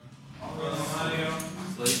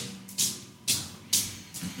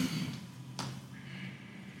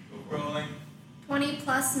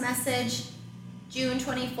Plus message, June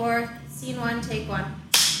 24th, scene 1, take 1.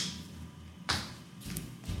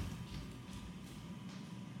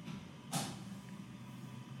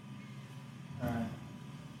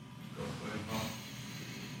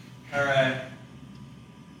 All right.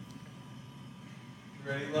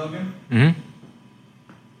 You ready, Logan? Mm-hmm.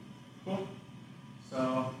 Cool.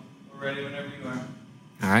 So, we're ready whenever you are.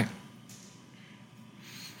 All right.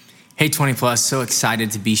 Hey, 20 Plus, so excited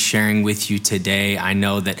to be sharing with you today. I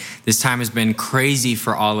know that this time has been crazy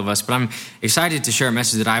for all of us, but I'm excited to share a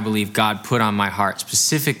message that I believe God put on my heart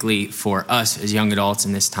specifically for us as young adults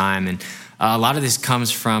in this time. And a lot of this comes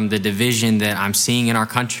from the division that I'm seeing in our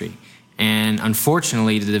country. And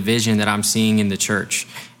unfortunately, the division that I'm seeing in the church.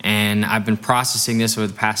 And I've been processing this over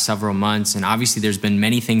the past several months. And obviously, there's been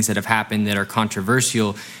many things that have happened that are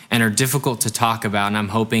controversial and are difficult to talk about. And I'm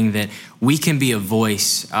hoping that we can be a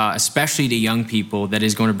voice, especially to young people, that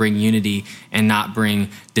is going to bring unity and not bring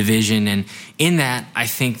division. And in that, I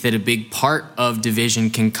think that a big part of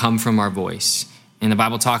division can come from our voice. And the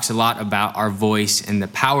Bible talks a lot about our voice and the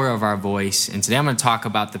power of our voice. And today I'm going to talk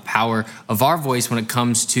about the power of our voice when it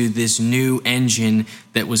comes to this new engine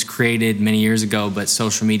that was created many years ago, but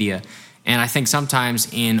social media. And I think sometimes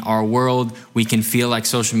in our world, we can feel like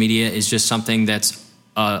social media is just something that's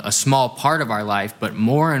a small part of our life, but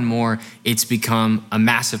more and more it's become a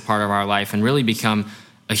massive part of our life and really become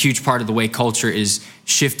a huge part of the way culture is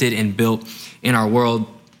shifted and built in our world.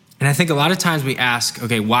 And I think a lot of times we ask,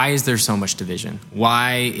 okay, why is there so much division?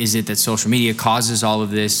 Why is it that social media causes all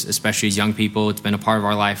of this, especially as young people? It's been a part of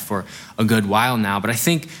our life for a good while now. But I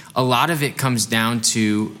think a lot of it comes down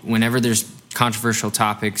to whenever there's controversial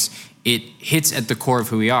topics, it hits at the core of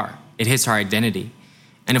who we are. It hits our identity.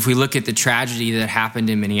 And if we look at the tragedy that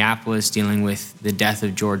happened in Minneapolis dealing with the death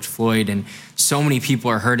of George Floyd, and so many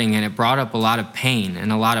people are hurting, and it brought up a lot of pain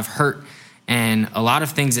and a lot of hurt and a lot of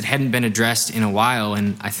things that hadn't been addressed in a while.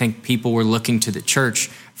 And I think people were looking to the church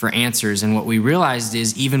for answers. And what we realized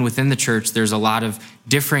is even within the church, there's a lot of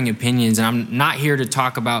differing opinions. And I'm not here to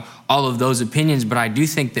talk about all of those opinions, but I do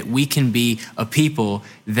think that we can be a people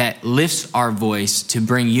that lifts our voice to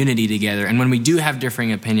bring unity together. And when we do have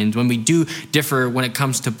differing opinions, when we do differ when it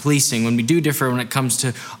comes to policing, when we do differ when it comes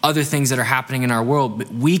to other things that are happening in our world,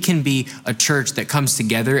 but we can be a church that comes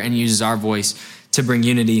together and uses our voice to bring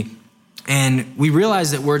unity. And we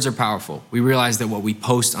realize that words are powerful. We realize that what we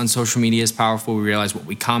post on social media is powerful. We realize what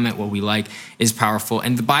we comment, what we like is powerful.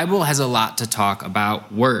 And the Bible has a lot to talk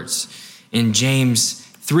about words. In James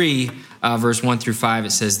 3, verse 1 through 5,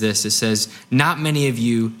 it says this. It says, "Not many of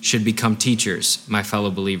you should become teachers, my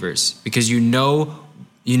fellow believers, because you know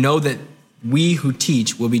that we who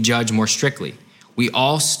teach will be judged more strictly. We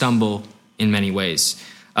all stumble in many ways."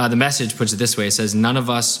 The Message puts it this way. It says, none of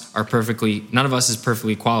us is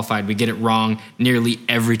perfectly qualified. We get it wrong nearly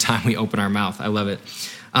every time we open our mouth. I love it.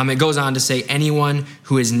 It goes on to say, anyone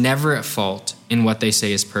who is never at fault in what they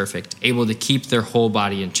say is perfect, able to keep their whole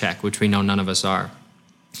body in check, which we know none of us are.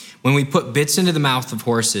 When we put bits into the mouth of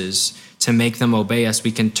horses to make them obey us,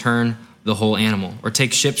 we can turn the whole animal. Or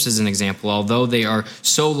take ships as an example. Although they are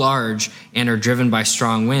so large and are driven by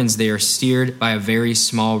strong winds, they are steered by a very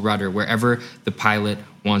small rudder wherever the pilot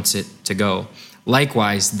wants it to go.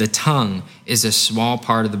 Likewise, the tongue is a small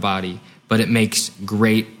part of the body, but it makes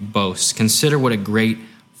great boasts. Consider what a great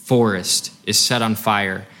forest is set on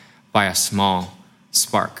fire by a small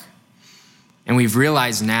spark. And we've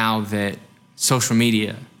realized now that social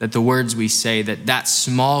media, that the words we say, that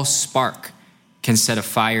small spark can set a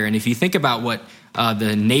fire. And if you think about what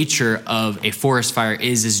the nature of a forest fire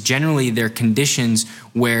is generally there are conditions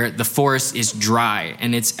where the forest is dry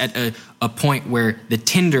and it's at a point where the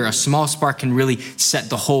tinder, a small spark, can really set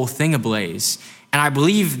the whole thing ablaze. And I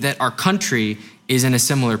believe that our country is in a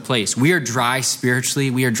similar place. We are dry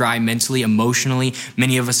spiritually. We are dry mentally, emotionally.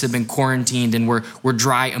 Many of us have been quarantined and we're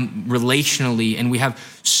dry relationally. And we have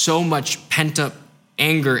so much pent up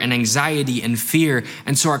anger and anxiety and fear.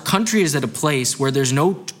 And so our country is at a place where there's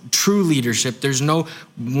no true leadership. There's no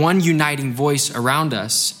one uniting voice around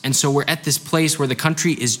us. And so we're at this place where the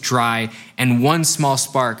country is dry and one small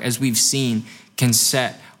spark, as we've seen, can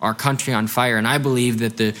set our country on fire. And I believe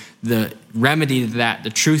that the remedy to that, the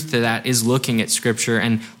truth to that, is looking at Scripture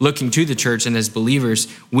and looking to the church. And as believers,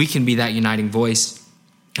 we can be that uniting voice.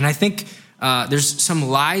 And I think there's some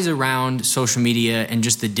lies around social media and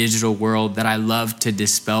just the digital world that I love to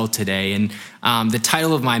dispel today. And the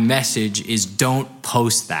title of my message is Don't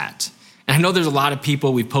Post That. And I know there's a lot of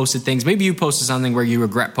people, we've posted things. Maybe you posted something where you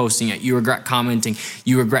regret posting it, you regret commenting,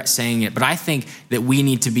 you regret saying it. But I think that we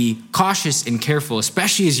need to be cautious and careful,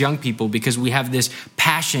 especially as young people, because we have this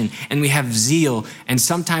passion and we have zeal. And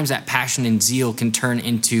sometimes that passion and zeal can turn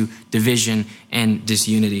into division and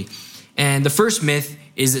disunity. And the first myth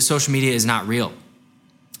is that social media is not real.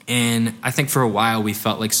 And I think for a while we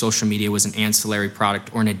felt like social media was an ancillary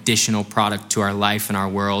product or an additional product to our life and our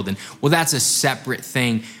world. And well, that's a separate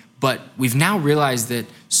thing. But we've now realized that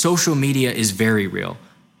social media is very real.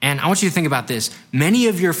 And I want you to think about this. Many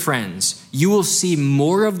of your friends, you will see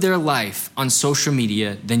more of their life on social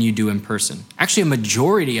media than you do in person. Actually, a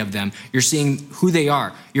majority of them, you're seeing who they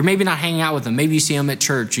are. You're maybe not hanging out with them. Maybe you see them at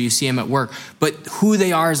church or you see them at work. But who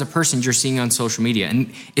they are as a person, you're seeing on social media.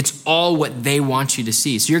 And it's all what they want you to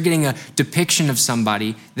see. So you're getting a depiction of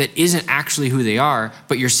somebody that isn't actually who they are,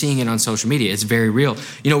 but you're seeing it on social media. It's very real.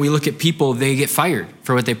 You know, we look at people, they get fired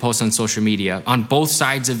for what they post on social media on both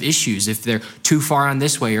sides of issues. If they're too far on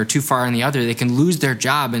this way or too far on the other, they can lose their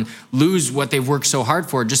job and lose what they've worked so hard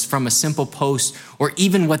for just from a simple post, or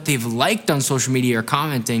even what they've liked on social media or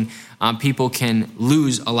commenting. People can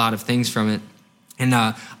lose a lot of things from it. And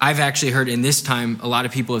I've actually heard in this time, a lot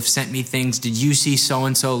of people have sent me things. Did you see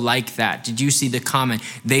so-and-so like that? Did you see the comment?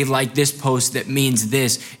 They like this post that means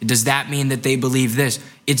this. Does that mean that they believe this?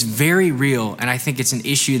 It's very real. And I think it's an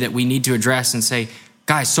issue that we need to address and say,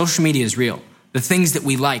 guys, social media is real. The things that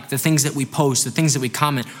we like, the things that we post, the things that we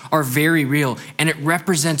comment are very real. And it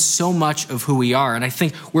represents so much of who we are. And I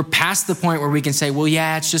think we're past the point where we can say, well,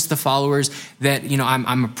 yeah, it's just the followers that, you know,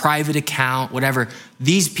 I'm a private account, whatever.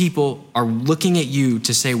 These people are looking at you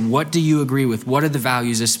to say, what do you agree with? What are the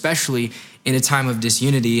values, especially in a time of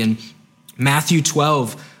disunity? And Matthew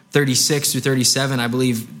 12:36-37, I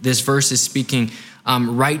believe this verse is speaking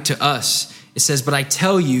right to us. It says, but I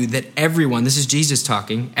tell you that everyone, this is Jesus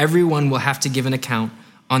talking, everyone will have to give an account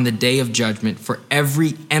on the day of judgment for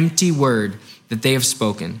every empty word that they have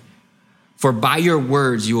spoken. For by your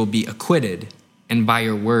words you will be acquitted, and by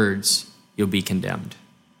your words you'll be condemned.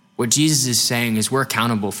 What Jesus is saying is we're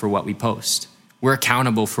accountable for what we post. We're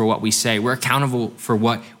accountable for what we say. We're accountable for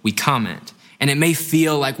what we comment. And it may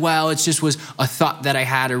feel like, well, it just was a thought that I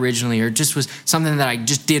had originally, or just was something that I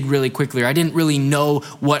just did really quickly, or I didn't really know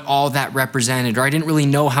what all that represented, or I didn't really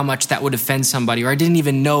know how much that would offend somebody, or I didn't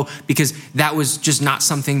even know because that was just not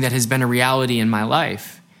something that has been a reality in my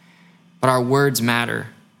life. But our words matter,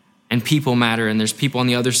 and people matter, and there's people on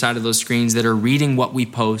the other side of those screens that are reading what we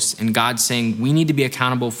post, and God's saying we need to be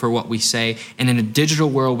accountable for what we say. And in a digital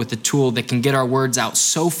world with a tool that can get our words out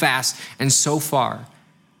so fast and so far,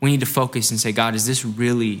 we need to focus and say, God, is this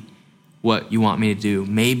really what you want me to do?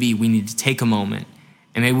 Maybe we need to take a moment,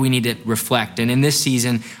 and maybe we need to reflect. And in this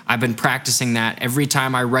season, I've been practicing that. Every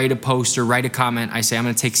time I write a post or write a comment, I say, I'm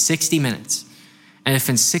going to take 60 minutes. And if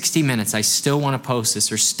in 60 minutes I still want to post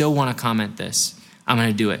this or still want to comment this, I'm going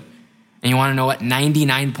to do it. And you want to know what?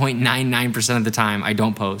 99.99% of the time, I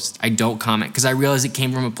don't post. I don't comment, because I realize it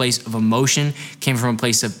came from a place of emotion, came from a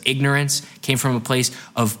place of ignorance, came from a place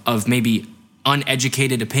of maybe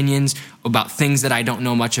uneducated opinions about things that I don't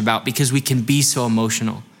know much about, because we can be so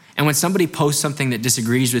emotional. And when somebody posts something that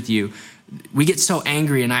disagrees with you, we get so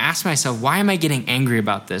angry. And I ask myself, why am I getting angry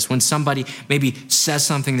about this? When somebody maybe says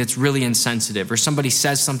something that's really insensitive, or somebody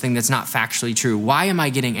says something that's not factually true, why am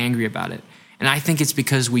I getting angry about it? And I think it's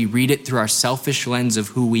because we read it through our selfish lens of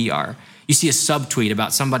who we are. You see a subtweet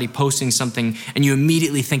about somebody posting something and you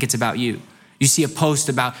immediately think it's about you. You see a post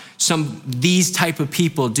about these type of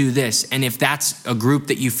people do this. And if that's a group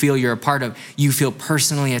that you feel you're a part of, you feel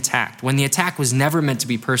personally attacked. When the attack was never meant to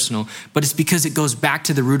be personal, but it's because it goes back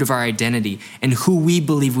to the root of our identity and who we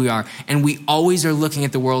believe we are. And we always are looking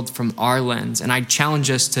at the world from our lens. And I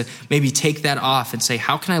challenge us to maybe take that off and say,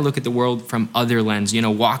 how can I look at the world from other lens? You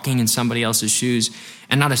know, walking in somebody else's shoes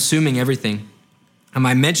and not assuming everything.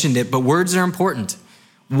 I mentioned it, but words are important.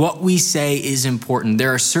 What we say is important.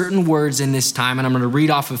 There are certain words in this time, and I'm going to read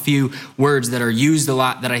off a few words that are used a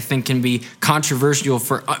lot that I think can be controversial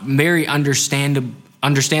for very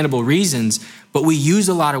understandable reasons, but we use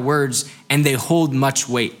a lot of words and they hold much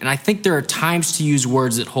weight. And I think there are times to use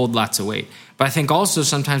words that hold lots of weight, but I think also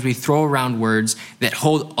sometimes we throw around words that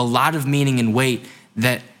hold a lot of meaning and weight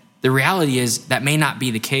that the reality is that may not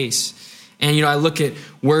be the case. And, you know, I look at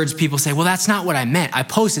words, people say, well, that's not what I meant. I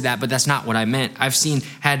posted that, but that's not what I meant. I've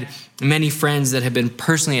had many friends that have been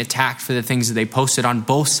personally attacked for the things that they posted on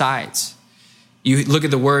both sides. You look at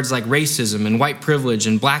the words like racism and white privilege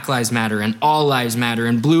and Black Lives Matter and all lives matter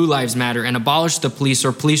and blue lives matter and abolish the police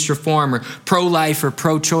or police reform or pro-life or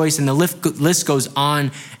pro-choice, and the list goes on.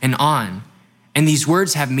 And these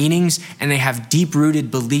words have meanings, and they have deep-rooted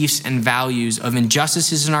beliefs and values of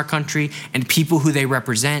injustices in our country and people who they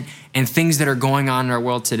represent and things that are going on in our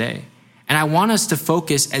world today. And I want us to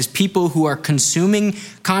focus as people who are consuming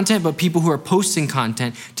content, but people who are posting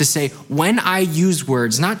content, to say, when I use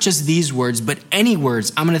words, not just these words, but any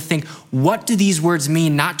words, I'm going to think, what do these words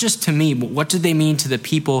mean, not just to me, but what do they mean to the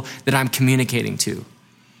people that I'm communicating to?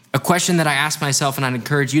 A question that I ask myself, and I'd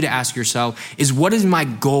encourage you to ask yourself, is what is my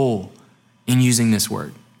goal in using this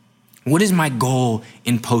word? What is my goal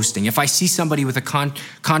in posting? If I see somebody with a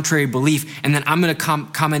contrary belief, and then I'm going to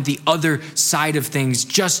comment the other side of things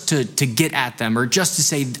just to get at them, or just to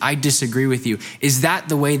say, I disagree with you, is that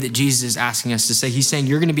the way that Jesus is asking us to say? He's saying,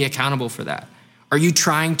 you're going to be accountable for that. Are you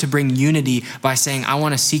trying to bring unity by saying, I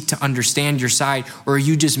want to seek to understand your side? Or are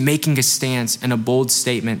you just making a stance and a bold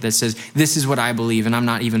statement that says, this is what I believe, and I'm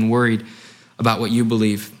not even worried about what you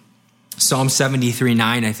believe? Psalm 73:9,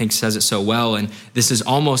 I think, says it so well. And this is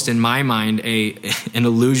almost, in my mind, an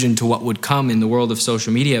allusion to what would come in the world of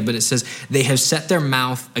social media. But it says, they have set their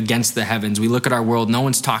mouth against the heavens. We look at our world, no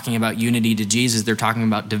one's talking about unity to Jesus. They're talking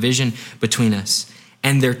about division between us.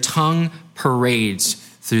 And their tongue parades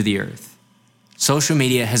through the earth. Social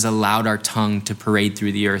media has allowed our tongue to parade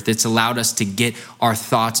through the earth. It's allowed us to get our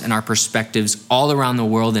thoughts and our perspectives all around the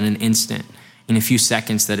world in an instant, in a few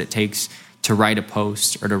seconds that it takes to write a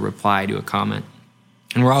post or to reply to a comment.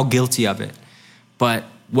 And we're all guilty of it. But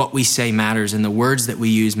what we say matters, and the words that we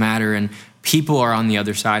use matter, and people are on the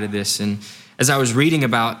other side of this. And as I was reading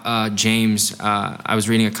about James, I was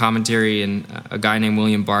reading a commentary, and a guy named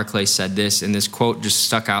William Barclay said this, and this quote just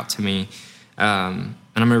stuck out to me. And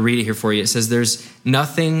I'm going to read it here for you. It says, there's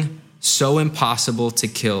nothing so impossible to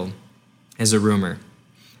kill as a rumor.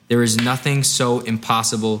 There is nothing so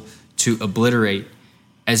impossible to obliterate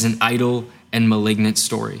as an idle and malignant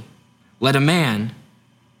story. Let a man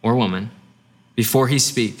or woman, before he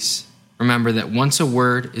speaks, remember that once a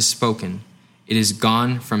word is spoken, it is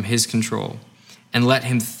gone from his control. And let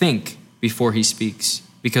him think before he speaks,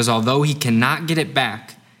 because although he cannot get it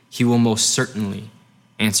back, he will most certainly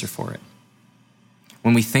answer for it.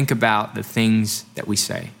 When we think about the things that we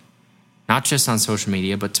say, not just on social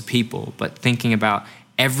media, but to people, but thinking about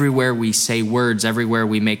everywhere we say words, everywhere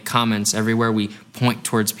we make comments, everywhere we point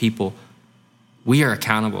towards people, we are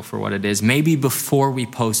accountable for what it is. Maybe before we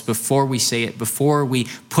post, before we say it, before we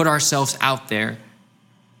put ourselves out there,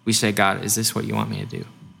 we say, God, is this what you want me to do?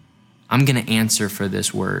 I'm going to answer for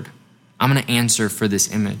this word. I'm going to answer for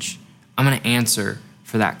this image. I'm going to answer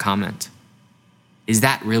for that comment. Is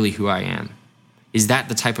that really who I am? Is that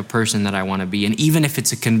the type of person that I want to be? And even if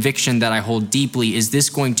it's a conviction that I hold deeply, is this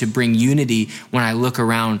going to bring unity when I look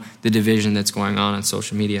around the division that's going on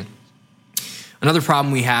social media? Another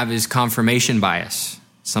problem we have is confirmation bias,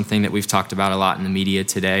 something that we've talked about a lot in the media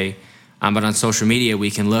today. But on social media,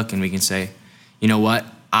 we can look and we can say, you know what?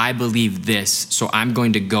 I believe this, so I'm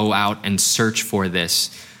going to go out and search for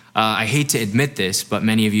this. I hate to admit this, but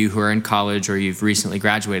many of you who are in college or you've recently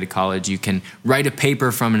graduated college, you can write a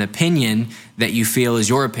paper from an opinion that you feel is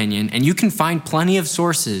your opinion, and you can find plenty of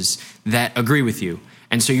sources that agree with you.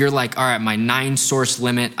 And so you're like, all right, my 9-source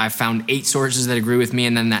limit, I found 8 sources that agree with me,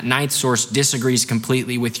 and then that 9th source disagrees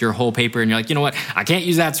completely with your whole paper, and you're like, you know what, I can't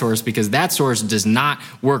use that source because that source does not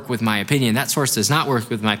work with my opinion. That source does not work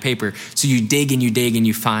with my paper. So you dig and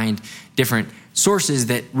you find different sources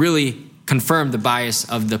that really confirm the bias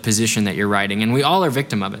of the position that you're writing. And we all are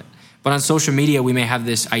victim of it. But on social media, we may have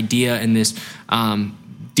this idea and this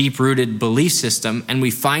deep-rooted belief system, and we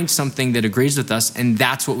find something that agrees with us, and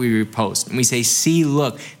that's what we repost. And we say, see,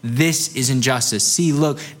 look, this is injustice. See,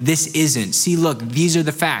 look, this isn't. See, look, these are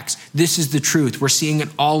the facts. This is the truth. We're seeing it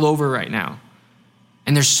all over right now.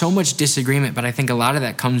 And there's so much disagreement, but I think a lot of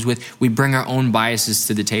that comes with we bring our own biases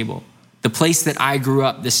to the table. The place that I grew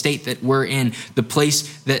up, the state that we're in, the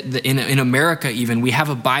place that in America even, we have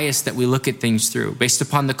a bias that we look at things through based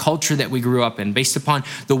upon the culture that we grew up in, based upon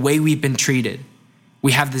the way we've been treated.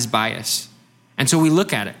 We have this bias. And so we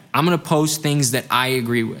look at it. I'm going to post things that I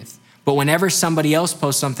agree with. But whenever somebody else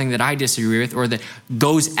posts something that I disagree with or that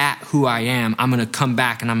goes at who I am, I'm going to come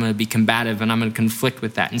back and I'm going to be combative and I'm going to conflict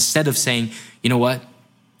with that. Instead of saying, you know what?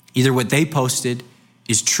 Either what they posted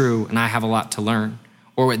is true and I have a lot to learn,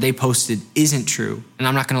 or what they posted isn't true, and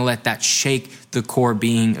I'm not going to let that shake the core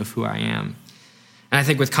being of who I am. And I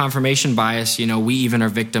think with confirmation bias, we even are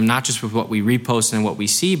victim not just with what we repost and what we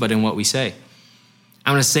see, but in what we say.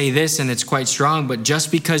 I'm going to say this, and it's quite strong, but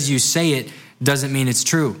just because you say it doesn't mean it's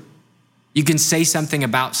true. You can say something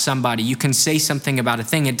about somebody. You can say something about a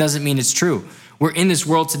thing. It doesn't mean it's true. We're in this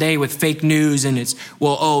world today with fake news and it's,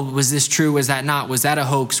 well, oh, was this true? Was that not? Was that a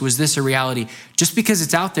hoax? Was this a reality? Just because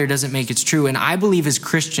it's out there doesn't make it true. And I believe as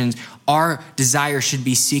Christians, our desire should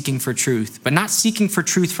be seeking for truth, but not seeking for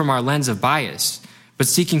truth from our lens of bias, but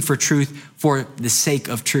seeking for truth for the sake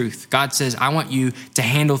of truth. God says, I want you to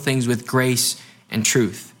handle things with grace and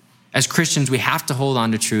truth. As Christians, we have to hold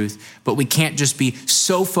on to truth, but we can't just be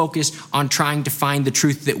so focused on trying to find the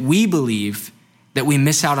truth that we believe that we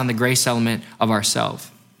miss out on the grace element of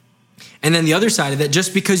ourselves. And then the other side of that,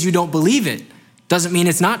 just because you don't believe it doesn't mean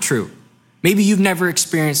it's not true. Maybe you've never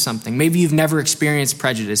experienced something. Maybe you've never experienced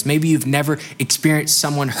prejudice. Maybe you've never experienced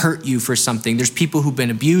someone hurt you for something. There's people who've been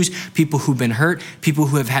abused, people who've been hurt, people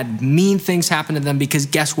who have had mean things happen to them because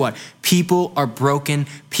guess what? People are broken.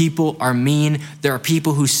 People are mean. There are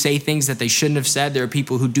people who say things that they shouldn't have said. There are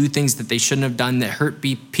people who do things that they shouldn't have done that hurt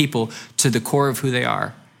people to the core of who they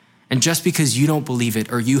are. And just because you don't believe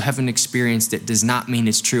it or you haven't experienced it does not mean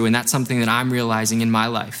it's true. And that's something that I'm realizing in my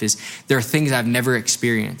life is there are things I've never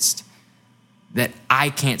experienced that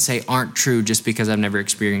I can't say aren't true just because I've never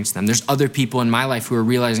experienced them. There's other people in my life who are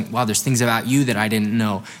realizing, wow, there's things about you that I didn't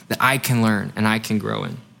know that I can learn and I can grow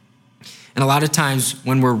in. And a lot of times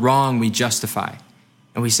when we're wrong, we justify.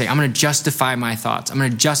 And we say, I'm going to justify my thoughts. I'm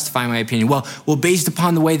going to justify my opinion. Well, based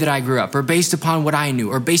upon the way that I grew up, or based upon what I knew,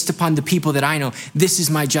 or based upon the people that I know, this is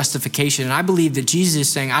my justification. And I believe that Jesus is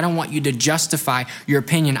saying, I don't want you to justify your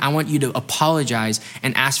opinion. I want you to apologize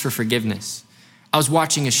and ask for forgiveness. I was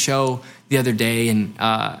watching a show the other day, and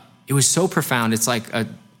it was so profound. It's like a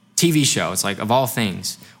TV show. It's like, of all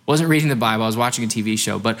things. I wasn't reading the Bible. I was watching a TV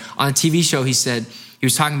show. But on a TV show, he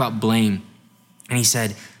was talking about blame. And he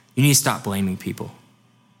said, you need to stop blaming people.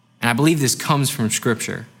 And I believe this comes from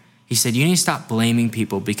scripture. He said, you need to stop blaming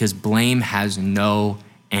people because blame has no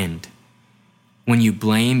end. When you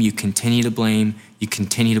blame, you continue to blame, you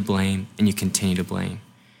continue to blame, and you continue to blame.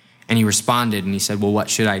 And he responded and he said, well, what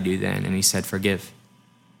should I do then? And he said, forgive.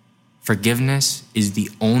 Forgiveness is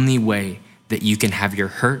the only way that you can have your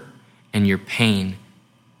hurt and your pain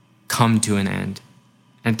come to an end.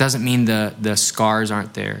 And it doesn't mean the scars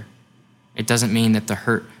aren't there. It doesn't mean that the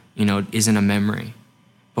hurt, isn't a memory.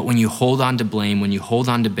 But when you hold on to blame, when you hold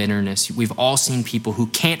on to bitterness, we've all seen people who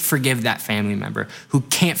can't forgive that family member, who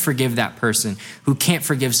can't forgive that person, who can't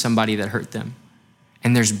forgive somebody that hurt them.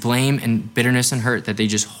 And there's blame and bitterness and hurt that they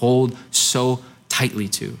just hold so tightly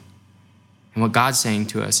to. And what God's saying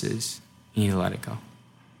to us is, you need to let it go.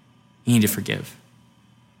 You need to forgive.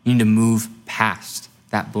 You need to move past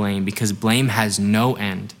that blame because blame has no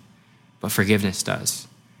end, but forgiveness does.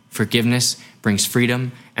 Forgiveness brings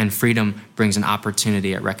freedom, and freedom brings an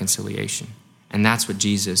opportunity at reconciliation. And that's what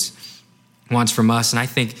Jesus wants from us. And I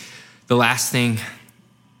think the last thing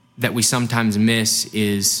that we sometimes miss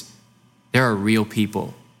is there are real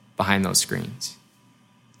people behind those screens.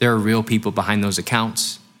 There are real people behind those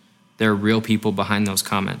accounts. There are real people behind those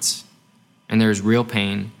comments. And there's real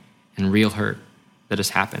pain and real hurt that is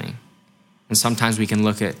happening. And sometimes we can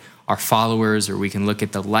look at our followers or we can look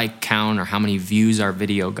at the like count or how many views our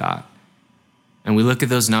video got. And we look at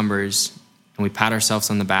those numbers and we pat ourselves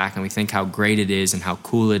on the back and we think how great it is and how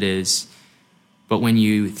cool it is. But when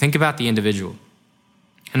you think about the individual,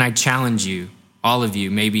 and I challenge you, all of you,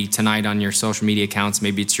 maybe tonight on your social media accounts,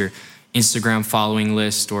 maybe it's your Instagram following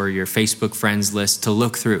list or your Facebook friends list to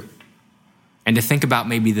look through and to think about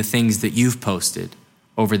maybe the things that you've posted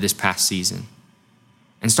over this past season.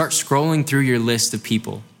 And start scrolling through your list of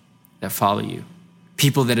people that follow you.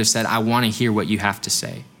 People that have said, I want to hear what you have to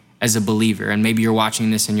say as a believer. And maybe you're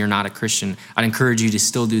watching this and you're not a Christian. I'd encourage you to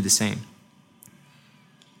still do the same.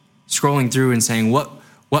 Scrolling through and saying,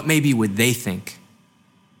 what maybe would they think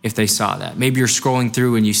if they saw that? Maybe you're scrolling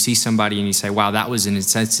through and you see somebody and you say, wow, that was an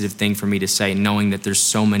insensitive thing for me to say, knowing that there's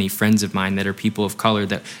so many friends of mine that are people of color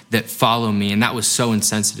that follow me. And that was so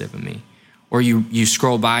insensitive of me. Or you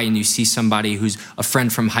scroll by and you see somebody who's a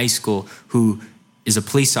friend from high school who is a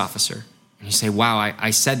police officer. And you say, wow,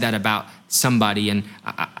 I said that about somebody and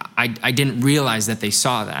I didn't realize that they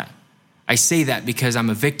saw that. I say that because I'm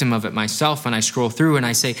a victim of it myself and I scroll through and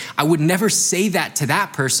I say, I would never say that to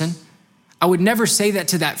that person. I would never say that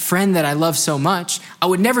to that friend that I love so much. I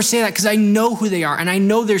would never say that because I know who they are and I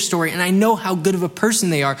know their story and I know how good of a person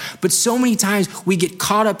they are. But so many times we get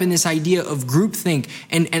caught up in this idea of groupthink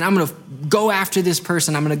and I'm going to go after this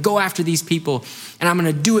person. I'm going to go after these people and I'm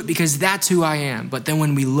going to do it because that's who I am. But then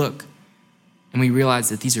when we look and we realize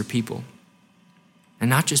that these are people and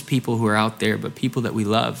not just people who are out there, but people that we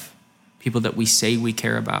love, people that we say we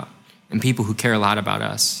care about and people who care a lot about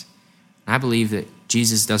us. And I believe that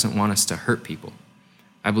Jesus doesn't want us to hurt people,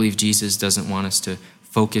 I believe Jesus doesn't want us to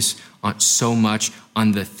focus on so much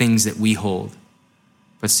on the things that we hold,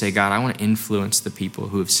 but say, God, I want to influence the people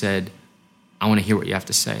who have said, I want to hear what you have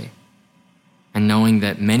to say. And knowing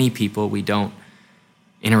that many people we don't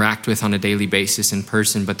interact with on a daily basis in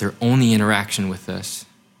person, but their only interaction with us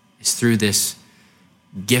is through this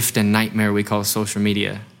gift and nightmare we call social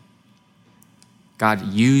media.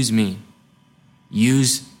 God, use me.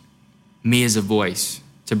 Use me as a voice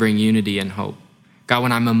to bring unity and hope. God,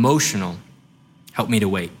 when I'm emotional, help me to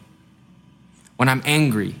wait. When I'm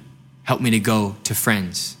angry, help me to go to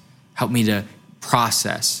friends. Help me to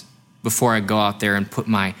process before I go out there and put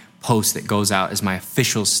my post that goes out as my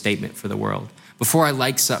official statement for the world. Before I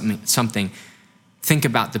like something, think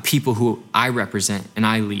about the people who I represent and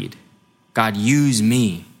I lead. God, use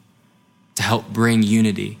me to help bring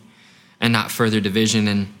unity and not further division.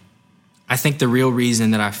 And I think the real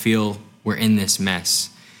reason that I feel we're in this mess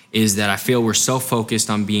is that I feel we're so focused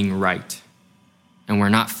on being right, and we're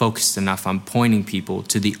not focused enough on pointing people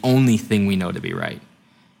to the only thing we know to be right,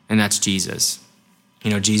 and that's Jesus.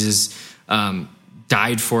 Jesus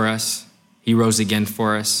died for us. He rose again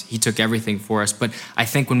for us. He took everything for us. But I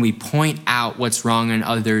think when we point out what's wrong in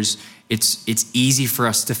others, it's easy for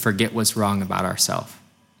us to forget what's wrong about ourselves.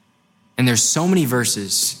 And there's so many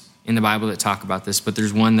verses in the Bible that talk about this, but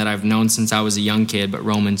there's one that I've known since I was a young kid, but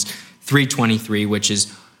Romans 3:23, which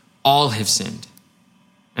is all have sinned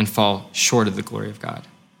and fall short of the glory of God.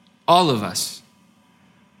 All of us.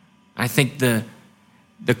 I think the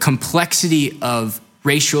complexity of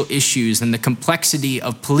racial issues and the complexity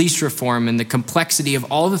of police reform and the complexity of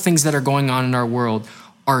all the things that are going on in our world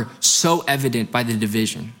are so evident by the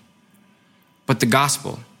division. But the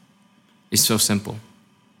gospel is so simple.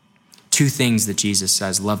 Two things that Jesus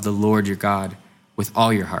says: love the Lord your God with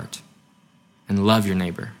all your heart and love your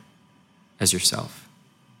neighbor as yourself.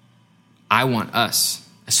 I want us,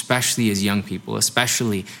 especially as young people,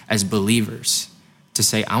 especially as believers, to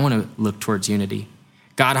say, I want to look towards unity.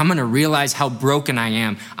 God, I'm going to realize how broken I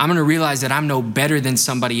am. I'm going to realize that I'm no better than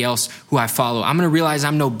somebody else who I follow. I'm going to realize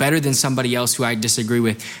I'm no better than somebody else who I disagree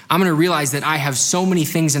with. I'm going to realize that I have so many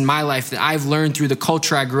things in my life that I've learned through the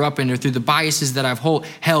culture I grew up in, or through the biases that I've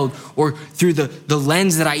held, or through the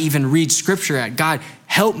lens that I even read scripture at. God,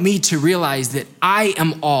 help me to realize that I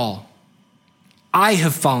am all. I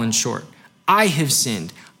have fallen short. I have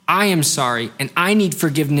sinned. I am sorry, and I need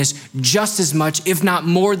forgiveness just as much, if not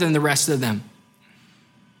more, than the rest of them.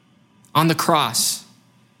 On the cross,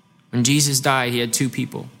 when Jesus died, he had two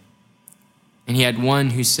people. And he had one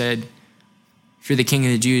who said, if you're the king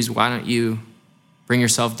of the Jews, why don't you bring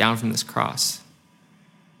yourself down from this cross?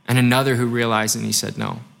 And another who realized, and he said,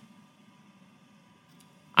 no,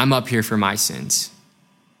 I'm up here for my sins.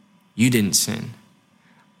 You didn't sin.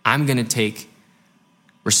 I'm going to take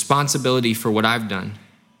responsibility for what I've done,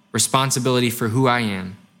 responsibility for who I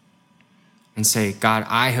am, and say, God,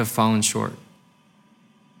 I have fallen short.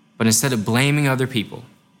 But instead of blaming other people,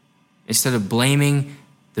 instead of blaming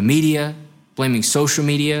the media, blaming social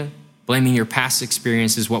media, blaming your past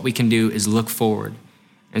experiences, what we can do is look forward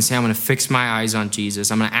and say, I'm going to fix my eyes on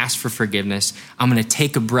Jesus. I'm going to ask for forgiveness. I'm going to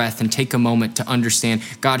take a breath and take a moment to understand,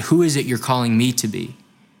 God, who is it you're calling me to be?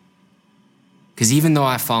 Because even though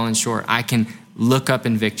I've fallen short, I can look up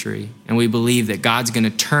in victory. And we believe that God's going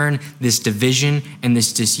to turn this division and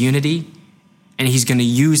this disunity, and he's going to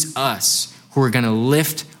use us who are going to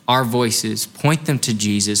lift our voices, point them to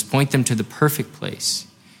Jesus, point them to the perfect place,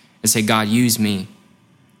 and say, God, use me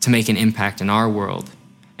to make an impact in our world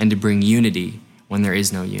and to bring unity when there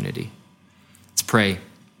is no unity. Let's pray.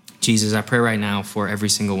 Jesus, I pray right now for every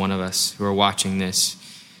single one of us who are watching this.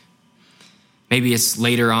 Maybe it's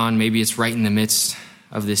later on, maybe it's right in the midst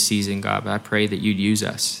of this season, God, but I pray that you'd use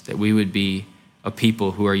us, that we would be a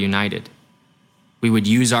people who are united. We would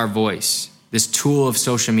use our voice, this tool of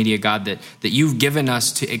social media, God, that you've given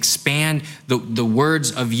us to expand the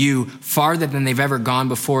words of you farther than they've ever gone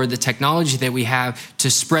before, the technology that we have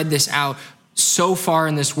to spread this out so far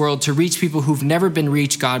in this world to reach people who've never been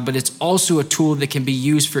reached, God, but it's also a tool that can be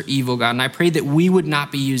used for evil, God. And I pray that we would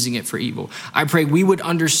not be using it for evil. I pray we would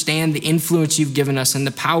understand the influence you've given us and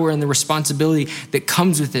the power and the responsibility that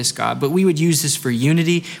comes with this, God. But we would use this for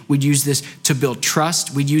unity. We'd use this to build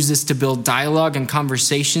trust. We'd use this to build dialogue and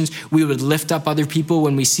conversations. We would lift up other people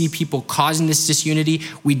when we see people causing this disunity.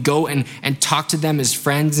 We'd go and talk to them as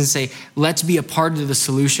friends and say, let's be a part of the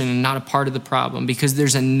solution and not a part of the problem, because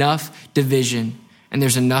there's enough division and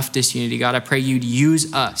there's enough disunity. God, I pray you'd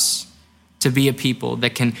use us to be a people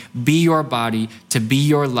that can be your body, to be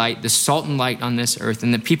your light, the salt and light on this earth,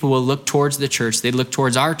 and that people will look towards the church. They'd look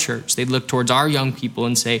towards our church. They'd look towards our young people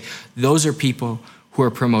and say, those are people who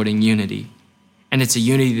are promoting unity And it's a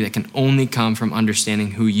unity that can only come from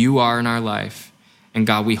understanding who you are in our life. And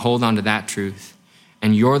God, we hold on to that truth.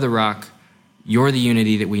 And you're the rock. You're the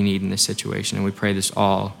unity that we need in this situation. And we pray this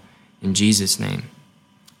all in Jesus' name.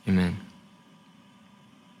 Amen.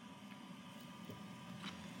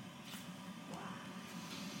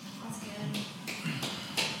 That's good.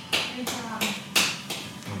 Great job.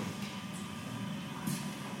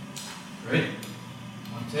 Great.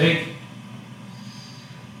 One take.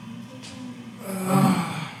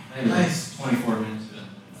 Nice.